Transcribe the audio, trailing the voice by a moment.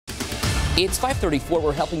It's 5:34.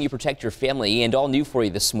 We're helping you protect your family, and all new for you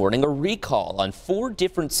this morning, a recall on 4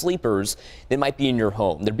 different sleepers that might be in your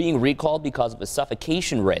home. They're being recalled because of a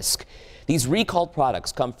suffocation risk. These recalled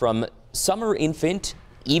products come from Summer Infant,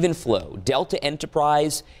 Even Flow, Delta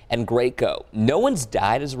Enterprise, and Graco. No one's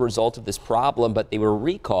died as a result of this problem, but they were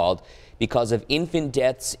recalled because of infant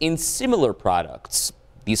deaths in similar products.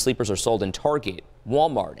 These sleepers are sold in Target,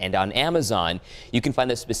 Walmart, and on Amazon. You can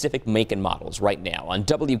find the specific make and models right now on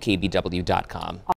WKBW.com.